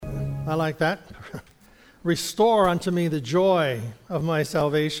I like that. Restore unto me the joy of my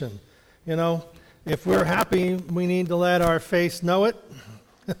salvation. You know, if we're happy, we need to let our face know it.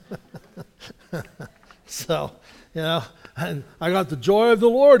 So, you know, I got the joy of the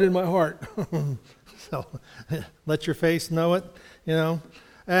Lord in my heart. So, let your face know it, you know.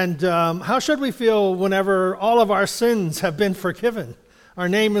 And how should we feel whenever all of our sins have been forgiven? Our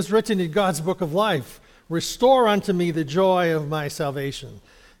name is written in God's book of life. Restore unto me the joy of my salvation.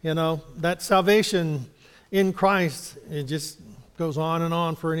 You know, that salvation in Christ, it just goes on and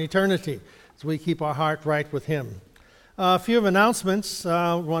on for an eternity as we keep our heart right with Him. A few announcements. We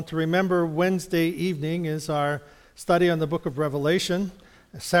want to remember Wednesday evening is our study on the book of Revelation.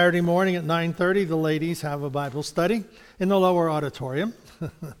 Saturday morning at 9:30, the ladies have a Bible study in the lower auditorium.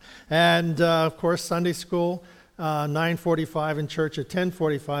 And, of course, Sunday school, 9:45 in church at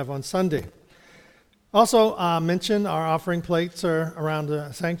 10:45 on Sunday. Also, mention our offering plates are around the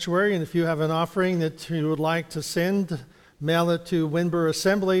sanctuary, and if you have an offering that you would like to send, mail it to Windber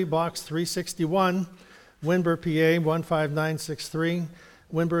Assembly, Box 361, Windber, PA 15963,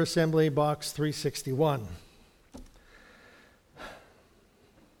 Windber Assembly, Box 361.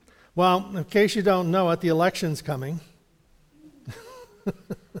 Well, in case you don't know it, the election's coming.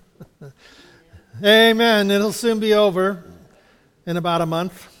 Amen. It'll soon be over in about a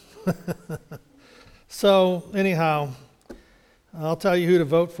month. So, anyhow, I'll tell you who to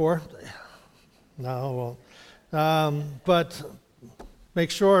vote for. No, I won't. But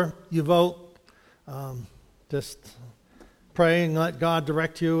make sure you vote. Just pray and let God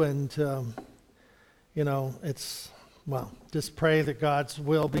direct you. And, you know, just pray that God's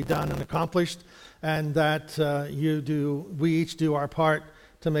will be done and accomplished, and that we each do our part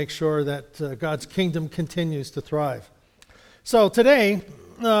to make sure that God's kingdom continues to thrive. So today,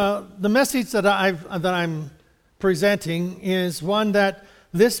 the message that I'm presenting is one that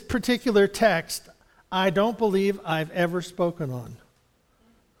this particular text I don't believe I've ever spoken on.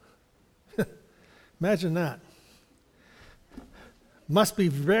 Imagine that. Must be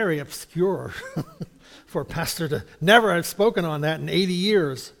very obscure for a pastor to never have spoken on that in 80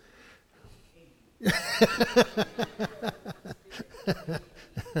 years.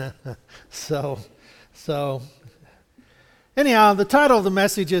 So anyhow, the title of the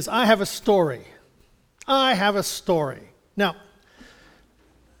message is I Have a Story. I have a story. Now,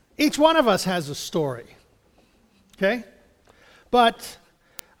 each one of us has a story, okay? But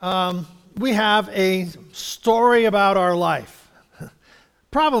we have a story about our life.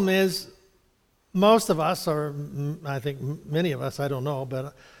 Problem is, most of us, or I think many of us, I don't know,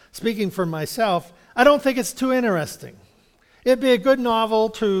 but speaking for myself, I don't think it's too interesting. It'd be a good novel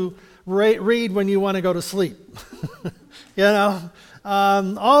to read when you want to go to sleep. You know,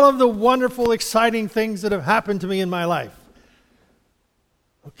 all of the wonderful, exciting things that have happened to me in my life.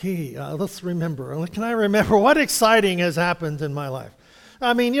 Okay, let's remember. Can I remember what exciting has happened in my life?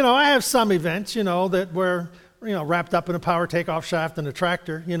 I mean, you know, I have some events, you know, that were, you know, wrapped up in a power takeoff shaft and a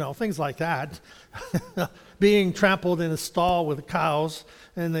tractor, you know, things like that. Being trampled in a stall with cows,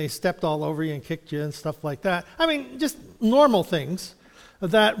 and they stepped all over you and kicked you and stuff like that. I mean, just normal things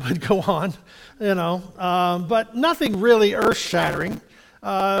that would go on, you know, but nothing really earth-shattering.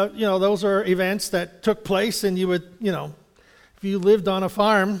 You know, those are events that took place, and you would, you know, if you lived on a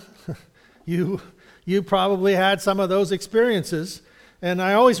farm, you probably had some of those experiences. And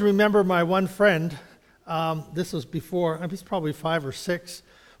I always remember my one friend, this was before, I was probably 5 or 6,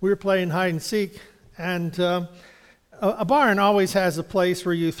 we were playing hide and seek, and a barn always has a place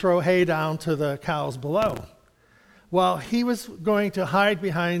where you throw hay down to the cows below. Well, he was going to hide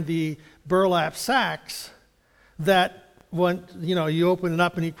behind the burlap sacks that went, you know, you open it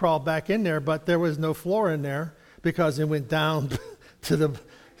up and he crawled back in there, but there was no floor in there because it went down to the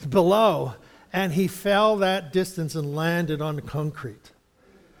below. And he fell that distance and landed on the concrete.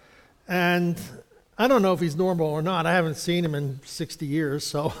 And I don't know if he's normal or not. I haven't seen him in 60 years,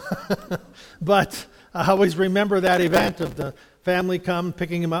 so. But I always remember that event of the family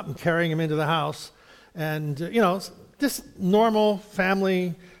picking him up and carrying him into the house. And, you know, just normal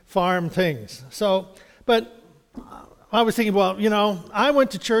family farm things. So, but I was thinking, well, you know, I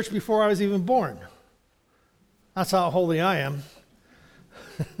went to church before I was even born. That's how holy I am.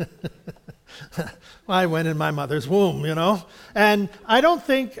 I went in my mother's womb, you know. And I don't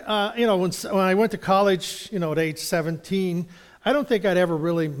think, you know, when I went to college, you know, at age 17, I don't think I'd ever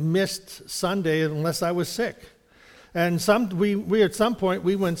really missed Sunday unless I was sick. And we at some point,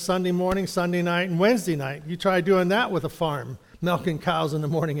 we went Sunday morning, Sunday night, and Wednesday night. You try doing that with a farm, milking cows in the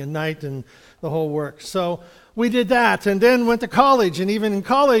morning and night and the whole work. So we did that, and then went to college, and even in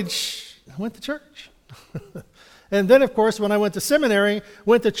college, I went to church. And then, of course, when I went to seminary,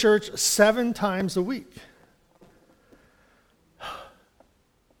 went to church 7 times a week.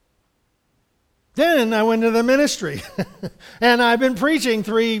 Then I went to the ministry, and I've been preaching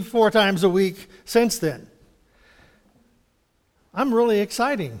 3-4 times a week since then. I'm really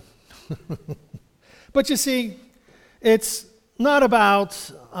exciting. But you see, it's not about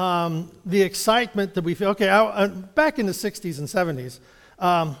the excitement that we feel. Okay, back in the 60s and 70s,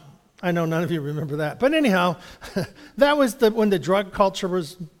 I know none of you remember that. But anyhow, that was when the drug culture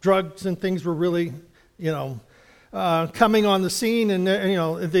was, drugs and things were really, coming on the scene. And,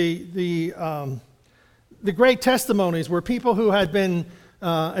 the great testimonies were people who had been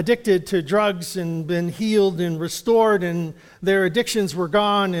addicted to drugs and been healed and restored, and their addictions were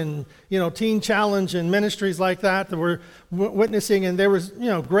gone, and Teen Challenge and ministries like that were witnessing, and there was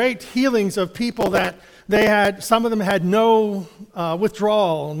great healings of people that they had. Some of them had no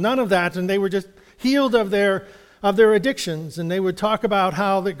withdrawal, none of that, and they were just healed of their addictions, and they would talk about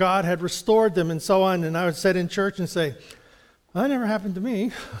how that God had restored them and so on. And I would sit in church and say, well, that never happened to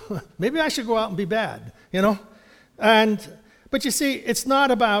me. Maybe I should go out and be bad, But you see, it's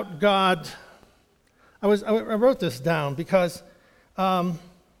not about God. I wrote this down because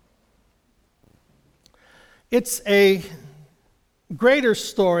it's a greater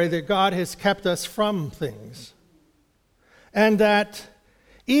story that God has kept us from things. And that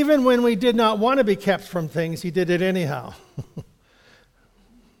even when we did not want to be kept from things, He did it anyhow.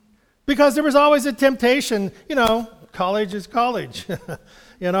 Because there was always a temptation, college is college,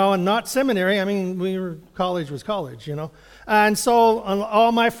 and not seminary. I mean, college was college, And so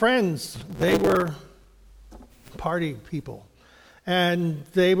all my friends, they were party people. And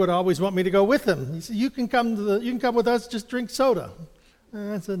they would always want me to go with them. He said, you can come with us, just drink soda.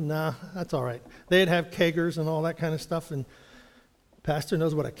 And I said, nah, that's all right. They'd have kegers and all that kind of stuff. And Pastor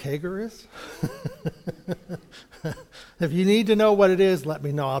knows what a kegger is? If you need to know what it is, let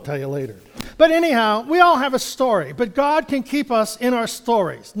me know. I'll tell you later. But anyhow, we all have a story. But God can keep us in our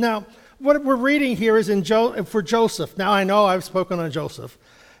stories. Now, what we're reading here is for Joseph. Now, I know I've spoken on Joseph.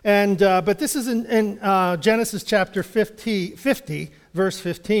 But this is in Genesis chapter 50, verse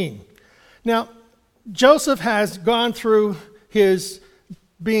 15. Now, Joseph has gone through his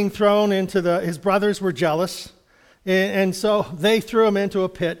being thrown into his brothers were jealous. And so they threw him into a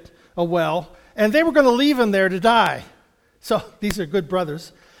pit, a well, and they were going to leave him there to die. So these are good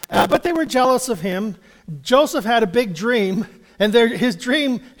brothers. But they were jealous of him. Joseph had a big dream, and his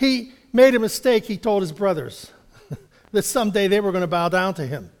dream, he made a mistake. He told his brothers that someday they were going to bow down to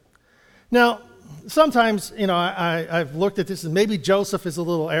him. Now, sometimes, I've looked at this, and maybe Joseph is a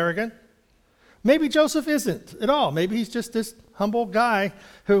little arrogant. Maybe Joseph isn't at all. Maybe he's just this humble guy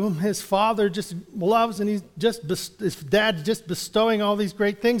whom his father just loves, and his dad just bestowing all these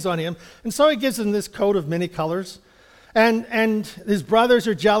great things on him. And so he gives him this coat of many colors. And his brothers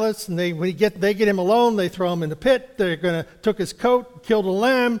are jealous, and they get him alone. They throw him in the pit. Took his coat, killed a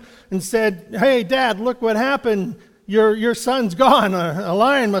lamb, and said, "Hey, Dad, look what happened. Your son's gone. A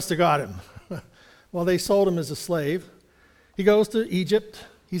lion must have got him." Well, they sold him as a slave. He goes to Egypt.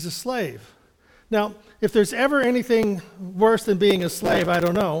 He's a slave. Now, if there's ever anything worse than being a slave, I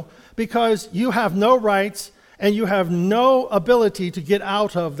don't know, because you have no rights and you have no ability to get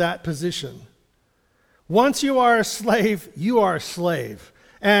out of that position. Once you are a slave, you are a slave.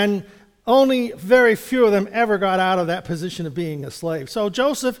 And only very few of them ever got out of that position of being a slave. So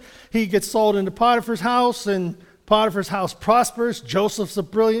Joseph, he gets sold into Potiphar's house, and Potiphar's house prospers. Joseph's a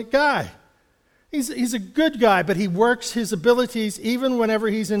brilliant guy. He's a good guy, but he works his abilities even whenever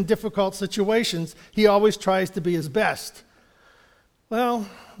he's in difficult situations. He always tries to be his best. Well,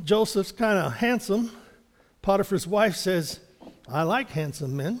 Joseph's kind of handsome. Potiphar's wife says, "I like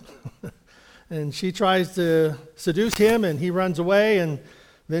handsome men." And she tries to seduce him, and he runs away, and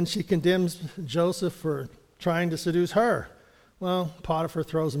then she condemns Joseph for trying to seduce her. Well, Potiphar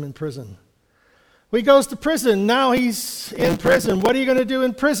throws him in prison. He goes to prison. Now he's in prison. What are you going to do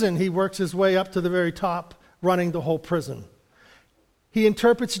in prison? He works his way up to the very top, running the whole prison. He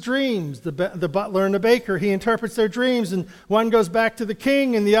interprets dreams. The butler and the baker, he interprets their dreams, and one goes back to the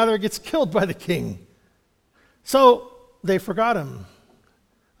king, and the other gets killed by the king. So they forgot him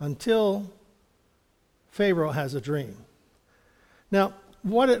until Pharaoh has a dream. Now,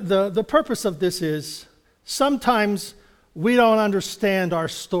 the purpose of this is, sometimes we don't understand our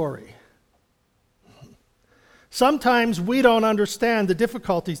story. Sometimes we don't understand the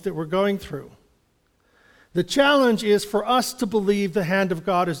difficulties that we're going through. The challenge is for us to believe the hand of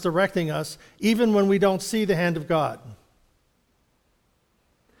God is directing us, even when we don't see the hand of God.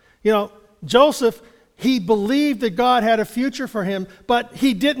 Joseph, he believed that God had a future for him, but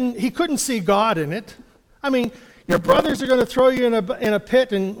he couldn't see God in it. I mean, Your brothers are going to throw you in a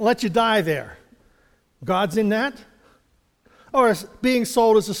pit and let you die there. God's in that? Or being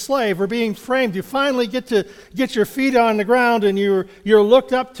sold as a slave or being framed. You finally get to get your feet on the ground and you're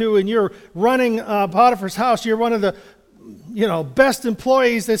looked up to and you're running Potiphar's house. You're one of the best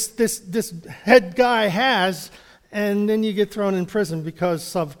employees this head guy has, and then you get thrown in prison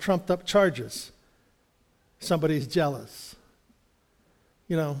because of trumped up charges. Somebody's jealous.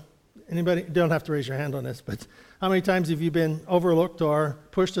 Anybody, don't have to raise your hand on this, but how many times have you been overlooked or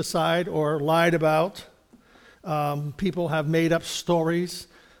pushed aside or lied about? People have made up stories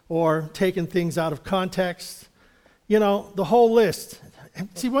or taken things out of context. The whole list.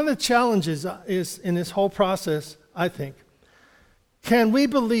 See, one of the challenges is in this whole process, I think, can we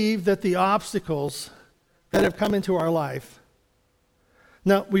believe that the obstacles that have come into our life,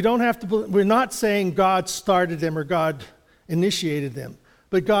 now we don't have to, we're not saying God started them or God initiated them,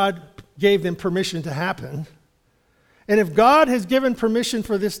 but God gave them permission to happen. And if God has given permission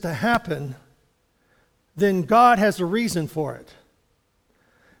for this to happen, then God has a reason for it.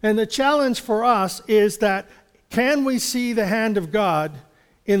 And the challenge for us is that, can we see the hand of God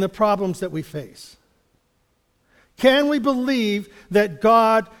in the problems that we face? Can we believe that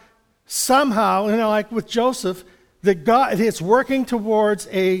God somehow, like with Joseph, that God is working towards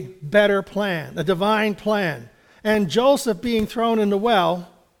a better plan, a divine plan? And Joseph being thrown in the well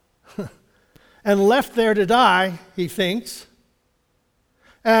and left there to die, he thinks.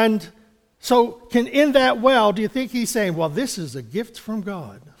 And so in that well, do you think he's saying, well, this is a gift from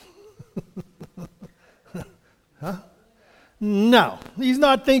God? Huh? No, he's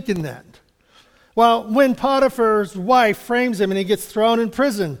not thinking that. Well, when Potiphar's wife frames him and he gets thrown in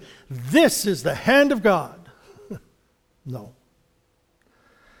prison, this is the hand of God. No.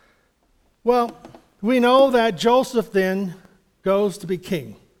 Well, we know that Joseph then goes to be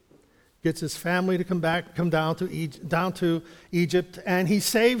king. Gets his family to come down to Egypt, and he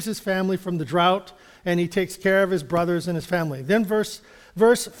saves his family from the drought, and he takes care of his brothers and his family. Then verse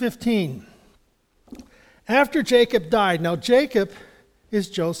 15. After Jacob died, now Jacob is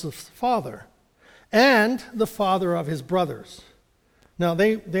Joseph's father and the father of his brothers. Now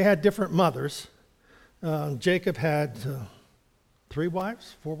they had different mothers. Jacob had 3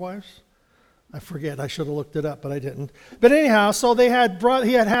 wives, 4 wives? I forget. I should have looked it up, but I didn't. But anyhow, so he had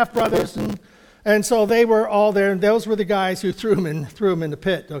half brothers, and so they were all there, and those were the guys who threw him in the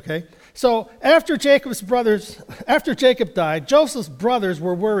pit. Okay. So after Jacob died, Joseph's brothers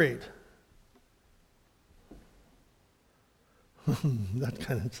were worried.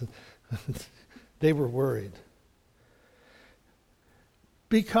 They were worried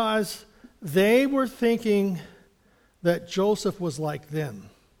because they were thinking that Joseph was like them.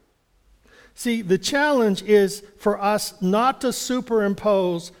 See, the challenge is for us not to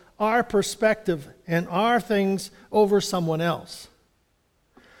superimpose our perspective and our things over someone else.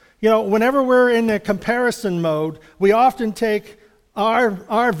 Whenever we're in a comparison mode, we often take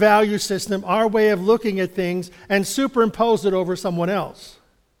our value system, our way of looking at things, and superimpose it over someone else,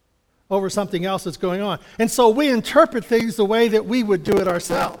 over something else that's going on. And so we interpret things the way that we would do it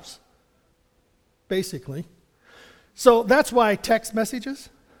ourselves, basically. So that's why text messages.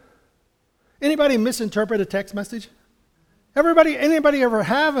 Anybody misinterpret a text message? Anybody ever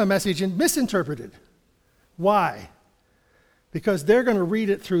have a message and misinterpret it? Why? Because they're going to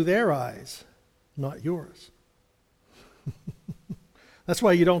read it through their eyes, not yours. That's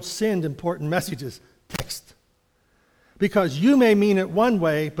why you don't send important messages, text. Because you may mean it one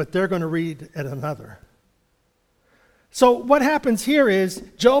way, but they're going to read it another. So what happens here is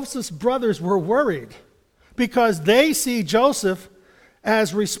Joseph's brothers were worried because they see Joseph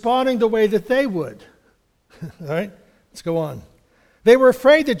as responding the way that they would. All right, let's go on. They were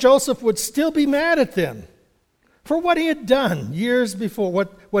afraid that Joseph would still be mad at them for what he had done years before,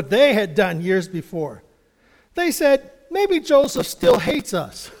 what they had done years before. They said, maybe Joseph still hates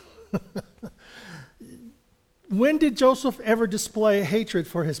us. When did Joseph ever display hatred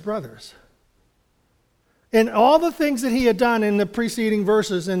for his brothers? In all the things that he had done in the preceding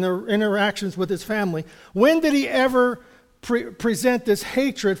verses and the interactions with his family, when did he ever present this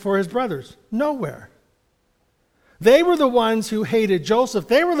hatred for his brothers? Nowhere. They were the ones who hated Joseph.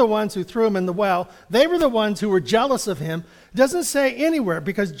 They were the ones who threw him in the well. They were the ones who were jealous of him. It doesn't say anywhere,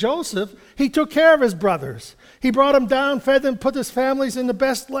 because Joseph, he took care of his brothers. He brought them down, fed them, put his families in the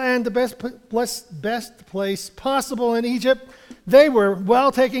best land, the best place possible in Egypt. They were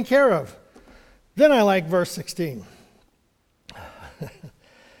well taken care of. Then I like verse 16.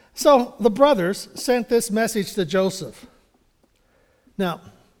 So the brothers sent this message to Joseph. Now,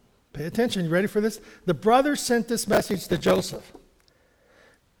 pay attention. You ready for this? The brothers sent this message to Joseph.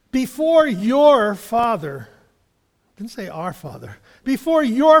 Before your father didn't say our father. Before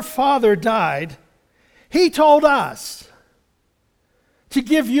your father died, he told us to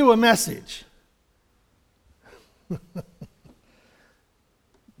give you a message.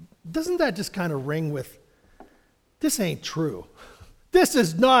 Doesn't that just kind of ring with, this ain't true. This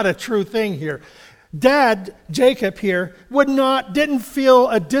is not a true thing here. Dad, Jacob here, didn't feel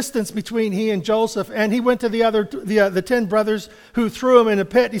a distance between he and Joseph, and he went to the 10 brothers who threw him in a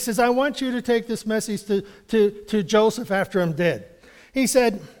pit. He says, I want you to take this message to Joseph after I'm dead. He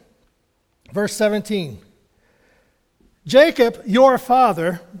said, verse 17, Jacob, your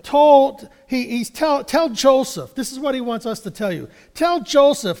father, tell Joseph, this is what he wants us to tell you. Tell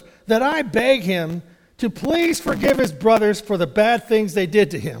Joseph that I beg him to please forgive his brothers for the bad things they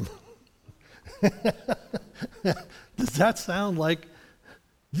did to him. Does that sound like,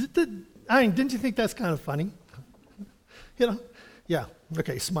 didn't you think that's kind of funny? Yeah,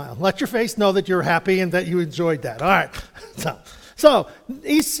 okay, smile. Let your face know that you're happy and that you enjoyed that. All right, so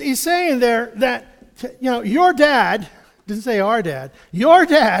he's saying there that, your dad, didn't say our dad, your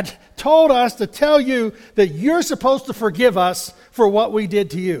dad told us to tell you that you're supposed to forgive us for what we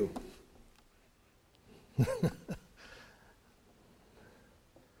did to you.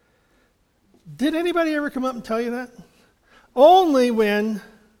 Did anybody ever come up and tell you that? Only when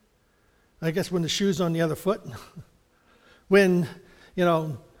the shoe's on the other foot. When,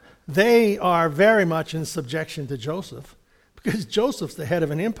 they are very much in subjection to Joseph. Because Joseph's the head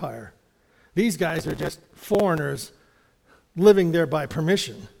of an empire. These guys are just foreigners living there by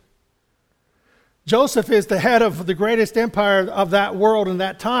permission. Joseph is the head of the greatest empire of that world in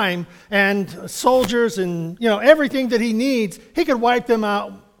that time. And soldiers and, everything that he needs, he could wipe them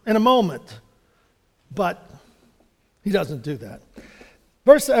out in a moment. But he doesn't do that.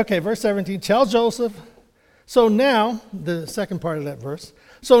 Verse 17, tell Joseph. So now, the second part of that verse.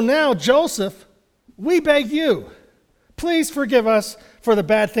 So now, Joseph, we beg you, please forgive us for the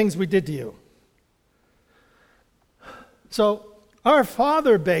bad things we did to you. So our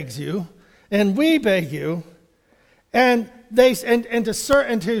father begs you, and we beg you, and to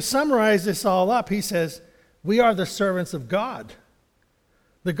summarize this all up, he says, we are the servants of God.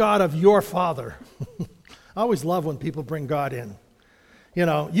 The God of your father. I always love when people bring God in.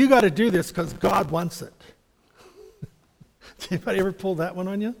 You got to do this because God wants it. Did anybody ever pull that one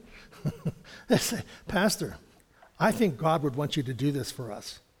on you? They say, Pastor, I think God would want you to do this for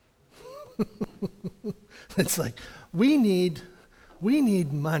us. It's like, we need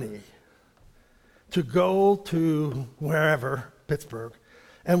money to go to wherever, Pittsburgh,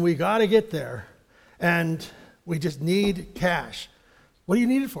 and we got to get there, and we just need cash. What do you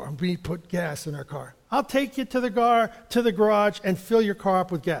need it for? We put gas in our car. I'll take you to the garage and fill your car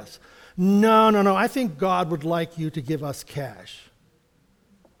up with gas. No. I think God would like you to give us cash.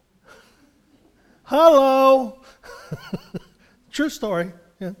 Hello. True story.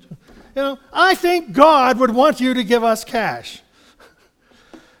 Yeah. I think God would want you to give us cash.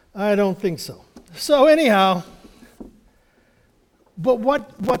 I don't think so. So anyhow, but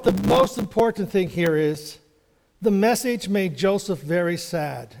what the most important thing here is, the message made Joseph very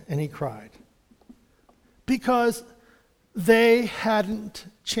sad, and he cried. Because they hadn't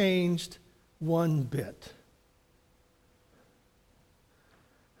changed one bit.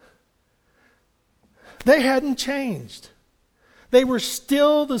 They hadn't changed. They were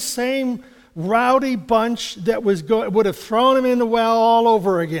still the same rowdy bunch that would have thrown him in the well all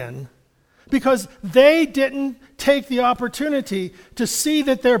over again. Because they didn't take the opportunity to see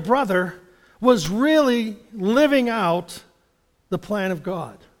that their brother was really living out the plan of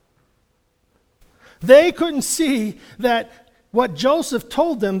God. They couldn't see that what Joseph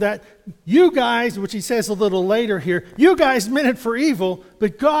told them, that you guys, which he says a little later here, you guys meant it for evil,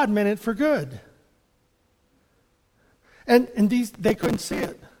 but God meant it for good. And they couldn't see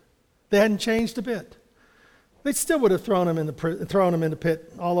it. They hadn't changed a bit. They still would have thrown him in the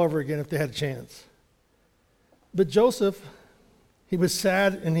pit all over again if they had a chance. But Joseph, he was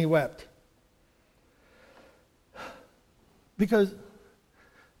sad and he wept. Because,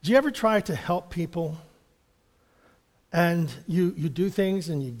 do you ever try to help people and you do things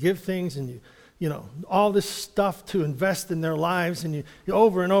and you give things and you all this stuff to invest in their lives, and you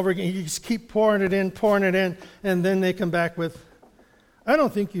over and over again, you just keep pouring it in, and then they come back with, I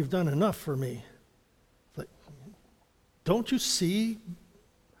don't think you've done enough for me. It's like, don't you see?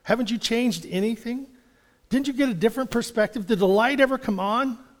 Haven't you changed anything? Didn't you get a different perspective? Did the light ever come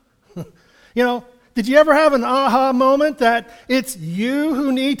on? Did you ever have an aha moment that it's you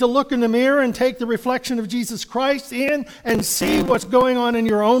who need to look in the mirror and take the reflection of Jesus Christ in and see what's going on in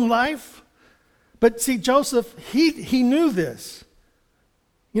your own life? But see, Joseph, he knew this.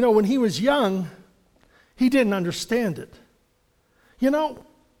 When he was young, He didn't understand it. You know,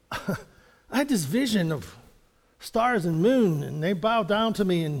 I had this vision of stars and moon, and they bow down to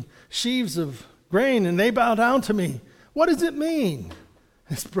me, and sheaves of grain, and they bow down to me. What does it mean?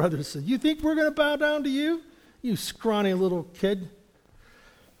 His brother said, you think we're going to bow down to you? You scrawny little kid.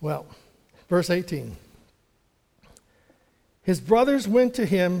 Well, verse 18. His brothers went to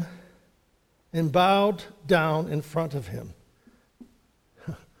him and bowed down in front of him.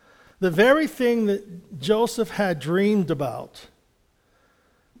 The very thing that Joseph had dreamed about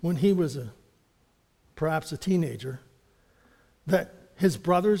when he was perhaps a teenager, that his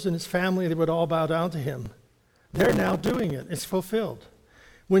brothers and his family, they would all bow down to him. They're now doing it. It's fulfilled.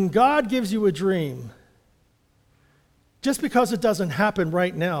 When God gives you a dream, just because it doesn't happen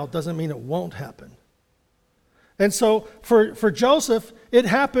right now doesn't mean it won't happen. And so for Joseph, it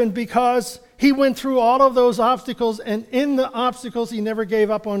happened because he went through all of those obstacles, and in the obstacles, he never gave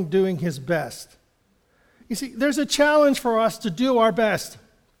up on doing his best. You see, there's a challenge for us to do our best.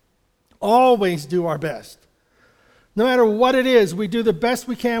 Always do our best. No matter what it is, we do the best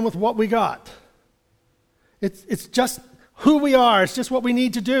we can with what we got. It's just who we are. It's just what we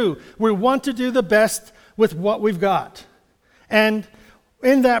need to do. We want to do the best with what we've got. And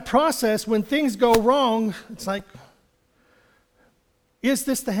in that process, when things go wrong, it's like, is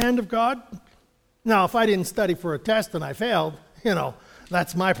this the hand of God? Now, if I didn't study for a test and I failed,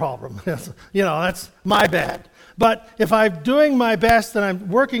 that's my problem. That's my bad. But if I'm doing my best and I'm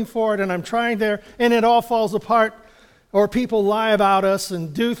working for it and I'm trying there and it all falls apart, or people lie about us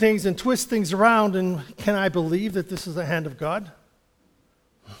and do things and twist things around, and can I believe that this is the hand of God?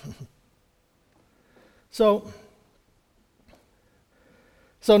 So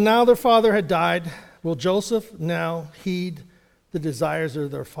now their father had died. Will Joseph now heed the desires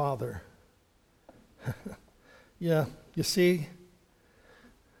of their father? Yeah, you see,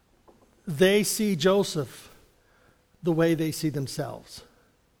 they see Joseph the way they see themselves.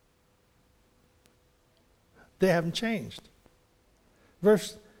 They haven't changed.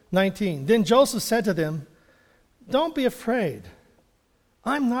 Verse 19, then Joseph said to them, don't be afraid.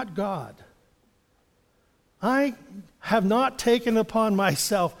 I'm not God. I have not taken upon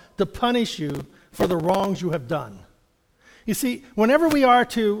myself to punish you for the wrongs you have done. You see, whenever we are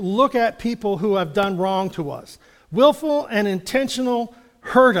to look at people who have done wrong to us, willful and intentional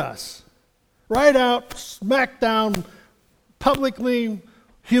hurt us, right out, smacked down, publicly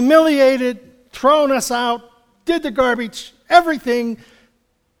humiliated, thrown us out, did the garbage, everything,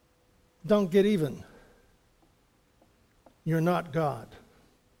 don't get even. You're not God.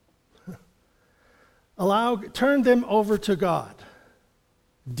 Turn them over to God.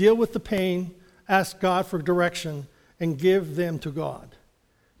 Deal with the pain, ask God for direction, and give them to God.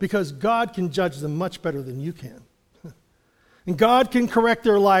 Because God can judge them much better than you can. And God can correct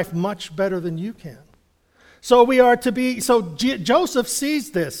their life much better than you can. So Joseph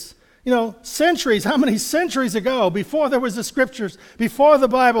sees this. Centuries, how many centuries ago, before there was the scriptures, before the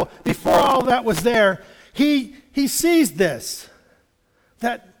Bible, before all that was there, he sees this.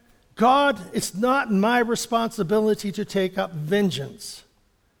 That God, it's not my responsibility to take up vengeance.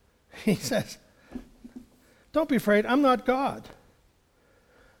 He says, don't be afraid, I'm not God.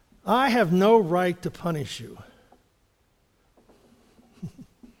 I have no right to punish you.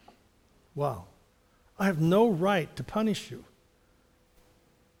 Wow. I have no right to punish you.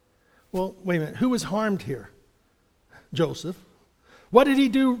 Well, wait a minute. Who was harmed here? Joseph. What did he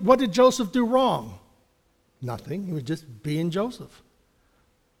do? What did Joseph do wrong? Nothing. He was just being Joseph.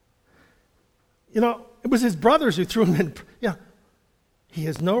 It was his brothers who threw him in. Yeah. He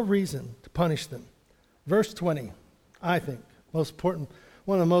has no reason to punish them. Verse 20, I think, one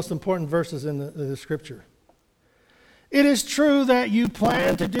of the most important verses in the scripture. It is true that you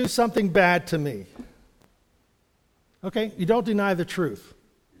plan to do something bad to me. Okay? You don't deny the truth.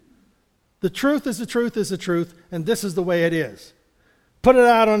 The truth is the truth is the truth, and this is the way it is. Put it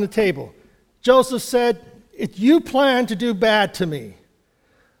out on the table. Joseph said, you plan to do bad to me.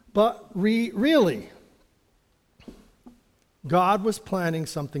 But really, God was planning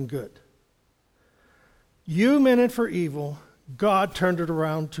something good. You meant it for evil. God turned it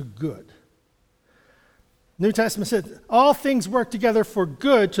around to good. New Testament said, all things work together for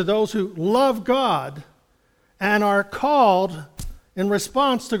good to those who love God and are called in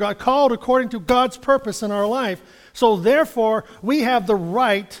response to God, called according to God's purpose in our life. So therefore, we have the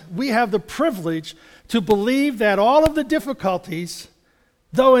right, we have the privilege to believe that all of the difficulties,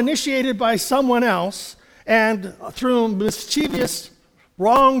 though initiated by someone else and through mischievous,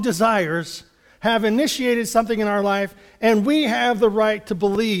 wrong desires, have initiated something in our life, and we have the right to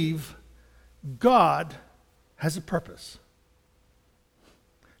believe God has a purpose.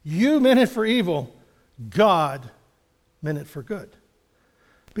 You meant it for evil. God meant it for good.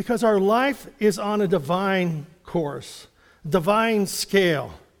 Because our life is on a divine course, divine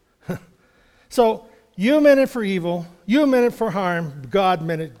scale. So you meant it for evil, you meant it for harm, God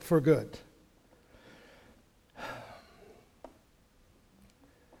meant it for good.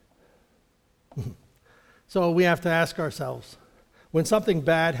 So we have to ask ourselves, when something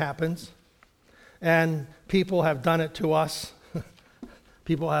bad happens, and people have done it to us,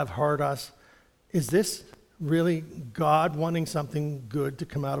 people have hurt us, is this really God wanting something good to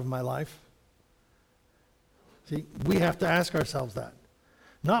come out of my life? See, we have to ask ourselves that.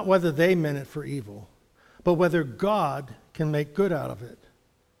 Not whether they meant it for evil, but whether God can make good out of it.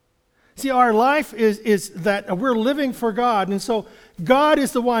 See, our life is that we're living for God, and so God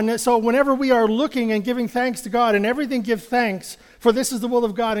is the one. So whenever we are looking and giving thanks to God, and everything give thanks, for this is the will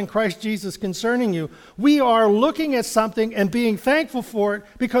of God in Christ Jesus concerning you, we are looking at something and being thankful for it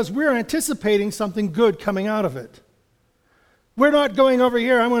because we're anticipating something good coming out of it. We're not going over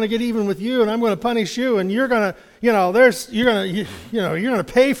here, I'm going to get even with you and I'm going to punish you and you're going to, you're going to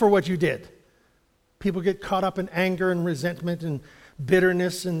pay for what you did. People get caught up in anger and resentment and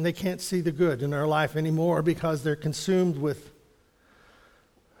bitterness, and they can't see the good in their life anymore because they're consumed with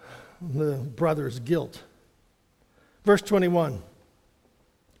the brother's guilt. Verse 21.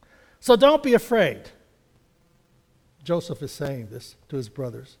 So don't be afraid. Joseph is saying this to his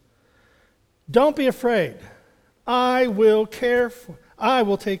brothers. Don't be afraid. I will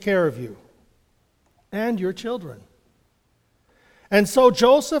take care of you and your children. And so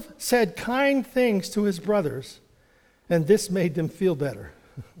Joseph said kind things to his brothers, and this made them feel better.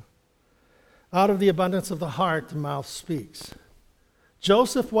 Out of the abundance of the heart, the mouth speaks.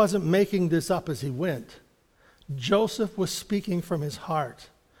 Joseph wasn't making this up as he went. Joseph was speaking from his heart,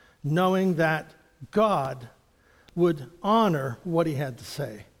 knowing that God would honor what he had to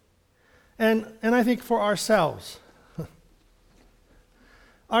say. And I think for ourselves,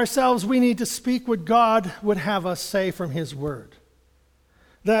 we need to speak what God would have us say from his word.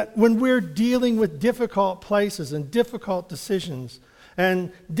 That when we're dealing with difficult places and difficult decisions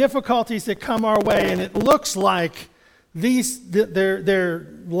and difficulties that come our way, and it looks like they're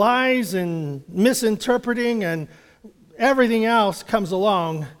lies and misinterpreting and everything else comes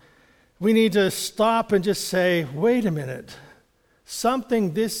along, we need to stop and just say, wait a minute,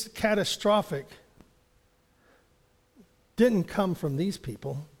 something this catastrophic didn't come from these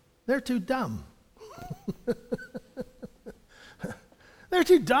people. They're too dumb. They're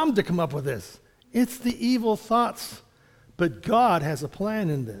too dumb to come up with this. It's the evil thoughts. But God has a plan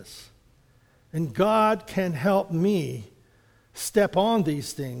in this. And God can help me step on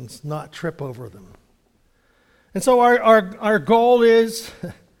these things, not trip over them. And so our goal is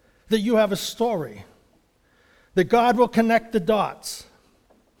that you have a story, that God will connect the dots.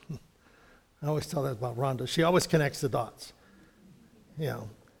 I always tell that about Rhonda. She always connects the dots.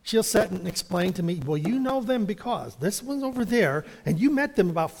 She'll sit and explain to me, well, you know them because this one's over there, and you met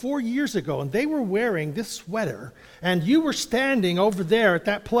them about 4 years ago, and they were wearing this sweater, and you were standing over there at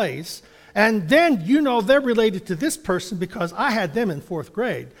that place, and then they're related to this person because I had them in 4th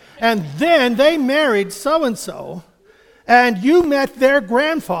grade. And then they married so-and-so, and you met their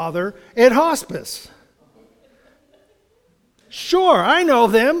grandfather at hospice. Sure, I know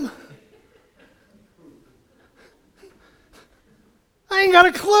them. I ain't got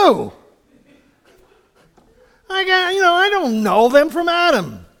a clue. I don't know them from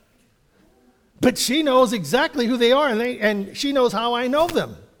Adam. But she knows exactly who they are, and she knows how I know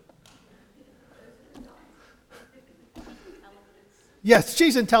them. Yes,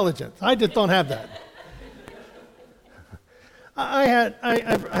 she's intelligent. I just don't have that. I had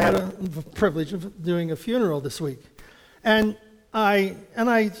a privilege of doing a funeral this week, and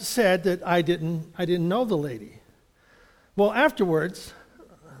I said that I didn't know the lady. Well, afterwards,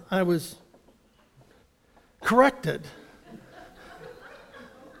 I was corrected.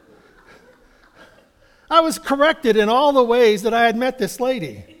 I was corrected in all the ways that I had met this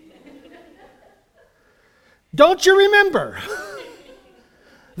lady. Don't you remember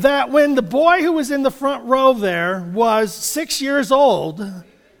that when the boy who was in the front row there was 6 years old,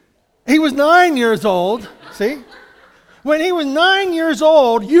 he was 9 years old, see? When he was 9 years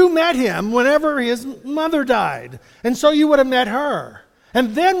old, you met him whenever his mother died. And so you would have met her.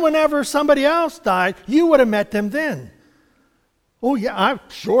 And then whenever somebody else died, you would have met them then. Oh yeah, I'm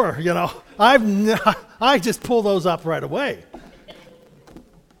sure, I just pull those up right away.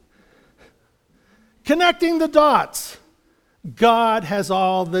 Connecting the dots. God has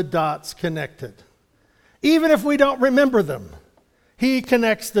all the dots connected. Even if we don't remember them, he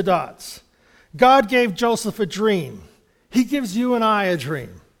connects the dots. God gave Joseph a dream. He gives you and I a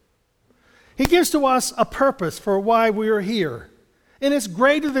dream. He gives to us a purpose for why we are here. And it's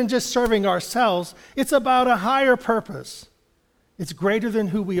greater than just serving ourselves. It's about a higher purpose. It's greater than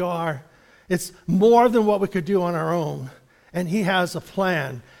who we are. It's more than what we could do on our own. And he has a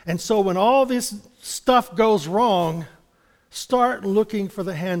plan. And so when all this stuff goes wrong, start looking for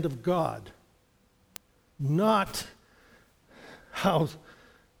the hand of God. Not how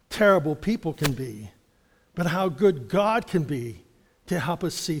terrible people can be, but how good God can be to help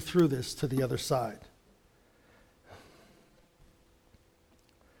us see through this to the other side.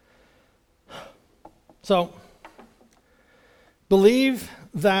 So, believe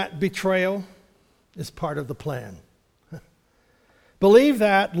that betrayal is part of the plan. Believe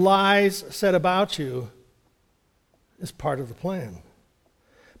that lies said about you is part of the plan.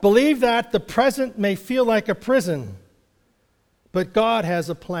 Believe that the present may feel like a prison, but God has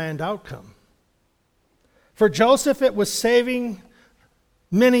a planned outcome. For Joseph, it was saving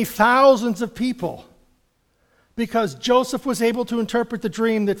many thousands of people because Joseph was able to interpret the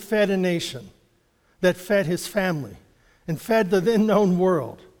dream that fed a nation, that fed his family, and fed the then known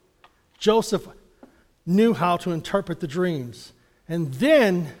world. Joseph knew how to interpret the dreams. And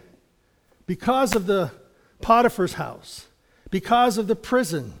then, because of the Potiphar's house, because of the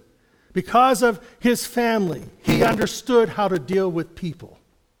prison, because of his family, he understood how to deal with people.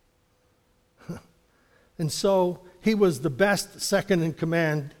 And so he was the best second in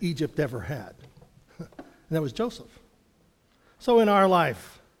command Egypt ever had. And that was Joseph. So in our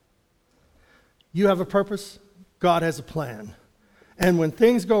life, you have a purpose, God has a plan. And when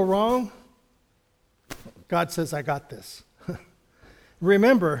things go wrong, God says, I got this.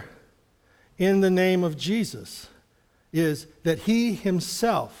 Remember, in the name of Jesus, is that he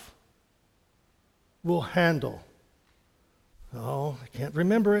himself will handle. Oh, I can't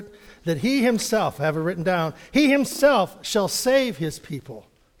remember it. That he himself, I have it written down, he himself shall save his people.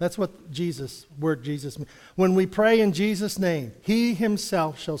 That's what word Jesus means. When we pray in Jesus' name, he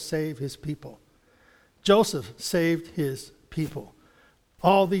himself shall save his people. Joseph saved his people.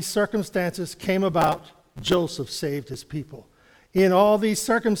 All these circumstances came about, Joseph saved his people. In all these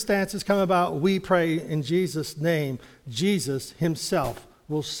circumstances come about, we pray in Jesus' name, Jesus himself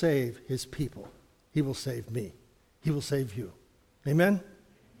will save his people. He will save me. He will save you. Amen?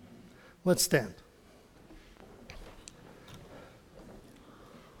 Let's stand.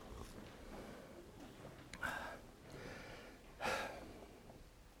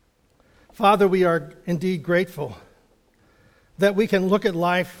 Father, we are indeed grateful that we can look at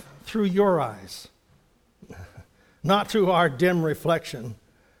life through your eyes, not through our dim reflection,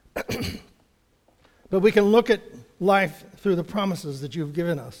 but we can look at life through the promises that you've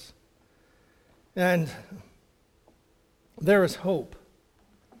given us. And there is hope.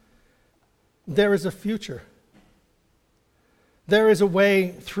 There is a future. There is a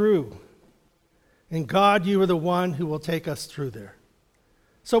way through. And God, you are the one who will take us through there.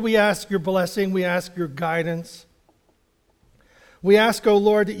 So we ask your blessing. We ask your guidance. We ask, O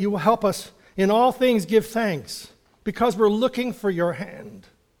Lord, that you will help us in all things give thanks because we're looking for your hand.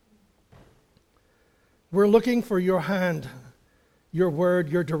 We're looking for your hand, your word,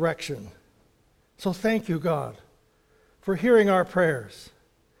 your direction. So thank you, God, for hearing our prayers,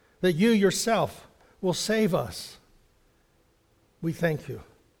 that you yourself will save us. We thank you.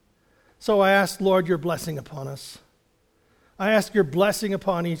 So I ask, Lord, your blessing upon us. I ask your blessing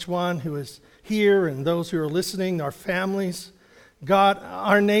upon each one who is here and those who are listening, our families. God,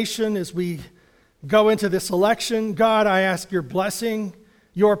 our nation, as we go into this election, God, I ask your blessing,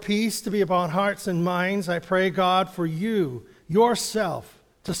 your peace to be upon hearts and minds. I pray, God, for you, yourself,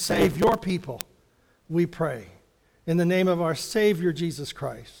 to save your people. We pray. In the name of our Savior, Jesus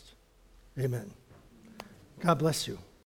Christ. Amen. God bless you.